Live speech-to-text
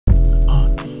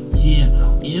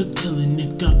Ill Killa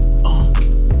nigga,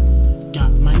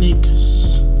 got my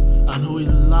niggas. I know he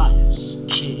lies,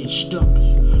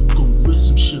 JHW. Gon' risk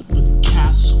some shit for the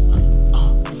castle.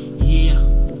 Yeah.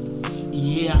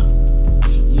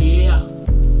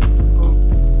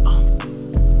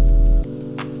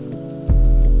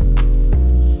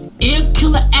 Ill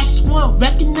Killa X1,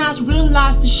 recognize,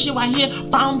 realize the shit right here.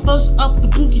 Found first up the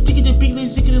boogie, ticket the big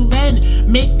lazy to land.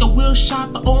 Make a real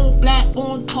shot, but on black,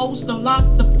 on toast, the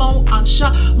lock, the phone, on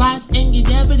shot, lies and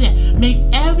get evident. Make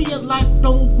area life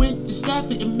blow with the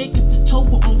staffing and make it the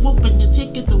total on rope and the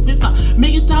ticket the river.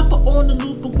 Make it topper on the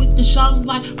looper with the shot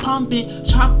like palm bit.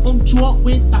 Chop on draw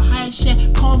with the high shot,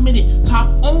 calm minute. Top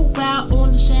on round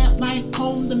on the shot like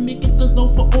comb to make it the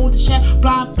low for all the shot.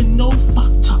 Blob and no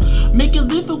fuck top. Make it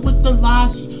live it with the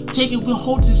lies. Take it, we'll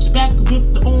hold this back, rip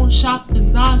the on shop, the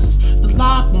nice, the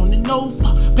live on the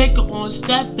Nova. Baker on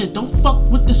step it, don't fuck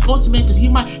with the scores man, cause he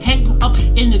might hang you up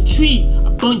in the tree. I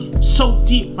burn you so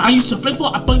deep. I used to flame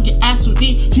for, I burn your ass so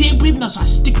deep. He ain't breathing out, so I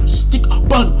stick a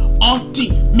burn all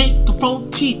deep. Make a phone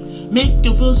teep. Make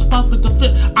a real spot for the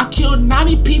fit. I killed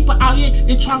 90 people out here.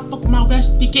 They try to fuck my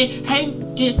rest. They get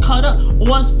hanged, get cut up, or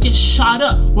else get shot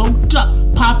up. Rolled up,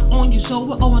 pop on your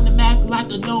soul on the Mac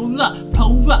like a Nola.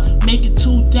 Pull up, make it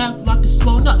too deaf like a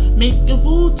swollen up. Make a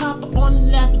rule top on the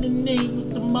left in the name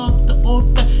with the mouth, the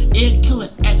orphan. Ill Killa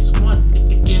X1,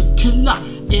 nigga. Ill Killa,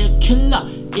 Ill Killa,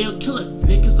 Ill Killa.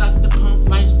 Niggas like the pump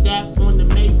like stab on the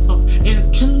Mayfuck. Ill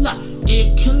Killa,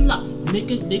 Ill Killa.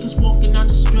 Niggas walking down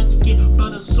the street to get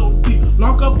butter so deep.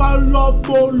 Like a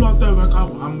balobo, like the wreck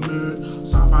of a man.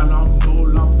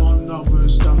 Sabalambo, la bonda,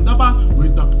 wisdom, the bar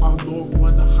with the pando,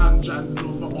 with the hand and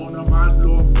over on a man,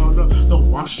 low butter, the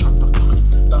wash up the cock,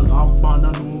 the lamp on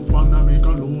the roof, on the make a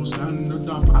low stand, the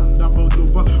band up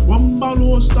over, one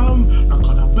balo stamp, the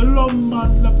cotapillum,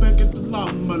 man, the packet, the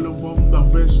lamb, the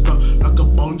vista, like a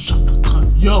bone shot the cut.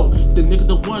 Yo, the nigga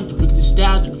the one, the big the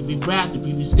style, the really rap, the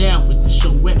really style with the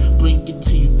show wet, bring it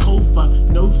to you, Kofa,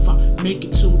 no fuck, make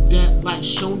it to that like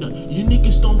Shona. You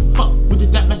niggas don't fuck with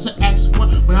it, that mess of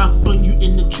X1. When I burn you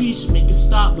in the trees, make it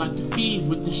stop like a feed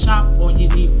with the shop on your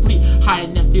knee fleet. High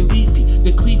and that feel leafy,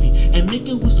 the cleavy, and make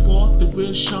it with sport, the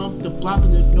real sham, the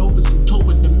blobbing, the novas, and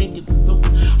tover, to make it the low.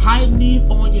 High leave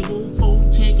on your little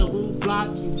phone, take a real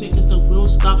blocks and take it the real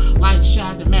stop, like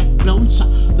shine the Mac, blown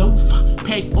up, no fuck.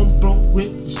 Peg on blown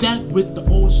with the step, with the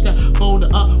old step, fold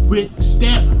it up with the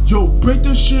step. Yo, break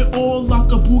the shit all like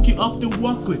a boogie up the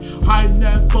walkway. High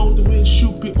net fold with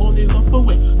shoot it on the left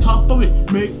away. Top of it,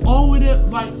 make all with it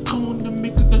like cone to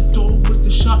make it the door with the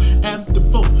shot and the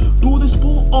phone. Do this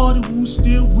pull all the rules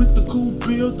still with the cool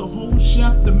build, the whole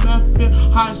shaft, the method,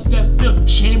 high step there.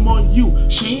 Shame on you,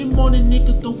 shame on the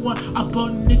nigga, the one I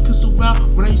burn niggas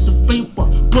around when I used to flame for.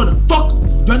 But fuck,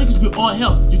 y'all niggas be all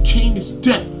hell, your king is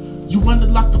dead. You wanna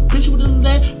lock a bitch with a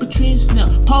leg between snap,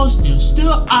 pause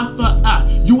still eye for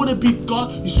eye. You wanna be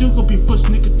God, you still gonna be first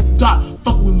nigga to die.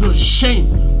 Fuck with little shame.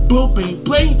 Bill bang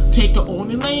bling, take it on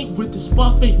the lane with the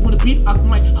spot face. You wanna beef, I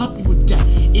might help you with that.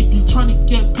 If you tryna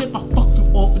get pip, I fuck you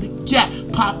off of the gap.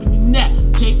 Pop in the neck,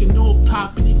 take a no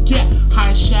pop in the gap.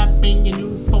 High shapping your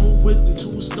new phone with the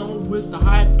 2 stone with the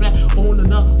high black on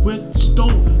and up with the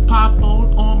stone. Pop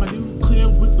on my new clear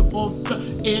with the ball.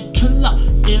 Ill Killa,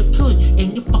 Ill Killa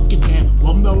in your fucking hand.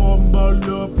 Wamba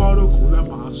la bottle, cool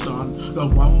bastard. The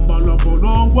wamba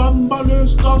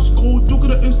let's go. Do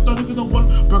it, it's the one.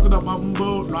 Break it up,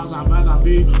 bumble, lost our bad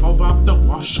be over the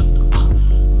wash up the cup.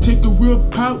 Take a real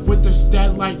pat with the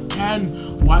stat like can.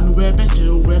 1 whip it,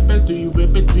 2 whip it, 3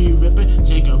 whip it, 3 whip it.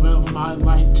 Take a real my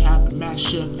light tap,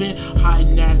 mash it, high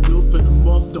net loop and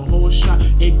move the whole shot.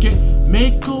 It get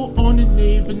make go on the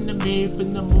nave and the mave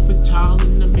and the move it tile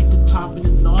and the make the top and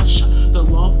the nausea. The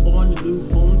love on the new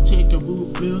phone, take a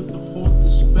root build the whole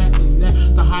respect and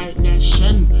that the high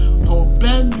nation. Whole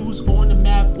band news on the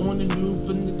map on the new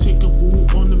and the take a rule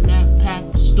on the map,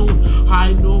 pack the stone.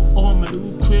 High north on my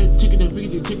new crib, take it a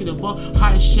video, take it a walk,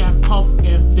 high shaft puff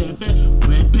and fair bed.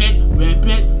 Red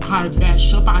bed, high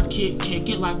mash up, I can't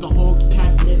get like a whole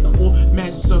cabinet, the whole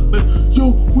mess of it.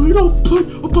 Yo, we don't play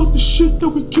about the shit that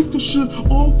we kick the shit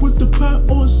off with the pat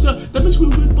on set. That means we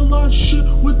rip a lot of shit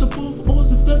with the 4 on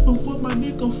the fed, but what my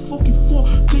nigga fucking 4,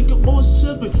 take it on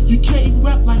 7. You can't even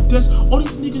rap like this, all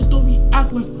these niggas don't be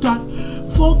act like that.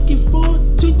 Fucking 4,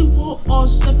 take the 4 on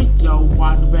 7. Yo,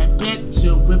 1 red bed,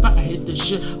 2 ripper, I hit the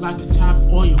shit like a tap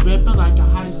or you ripper like a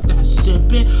high stat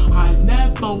sipping. I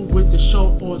never with the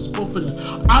show or sport for them.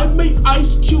 I make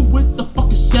Ice Cube with the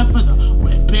fucking 7.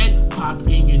 Red bed, pop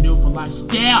in your new for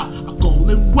lifestyle. I go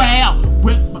in wow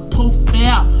with my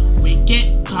profile. We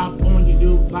get top on your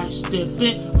new like stiff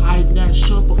it. Hide that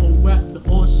shopper or rap the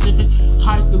all civic.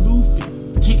 Hide the Luffy.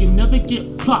 Take another make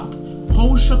it plop.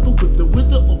 Whole shopper with the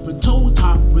of a toe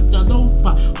top with the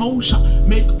loafer. Whole shop,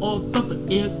 make all of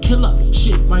it. Air killer,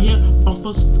 shit right here.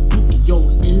 Bumpers the bookie, yo.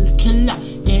 Air killer,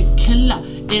 air killer,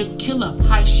 air killer.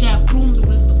 High shaft room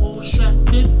with the old strap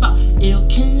biffa. Air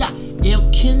killer,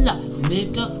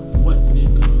 nigga. What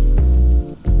nigga?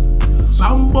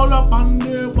 Sample up on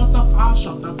there, what the pass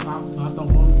shot the clock. Not the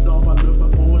one double live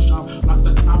a old shop. Not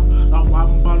the top, the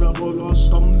wamba, the bullet,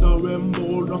 stum, the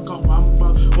rainbow, look a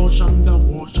wamba. Ocean, the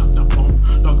wash at the pump.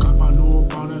 The Capano,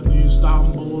 on the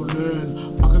Istanbul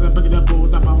in. Back of the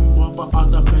boat, the bamba, at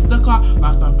the bed, the car.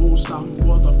 Like the bull stamp,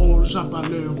 what the old shop, I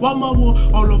live. One more,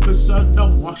 all of a sudden,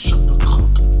 the wash at the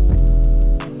cock.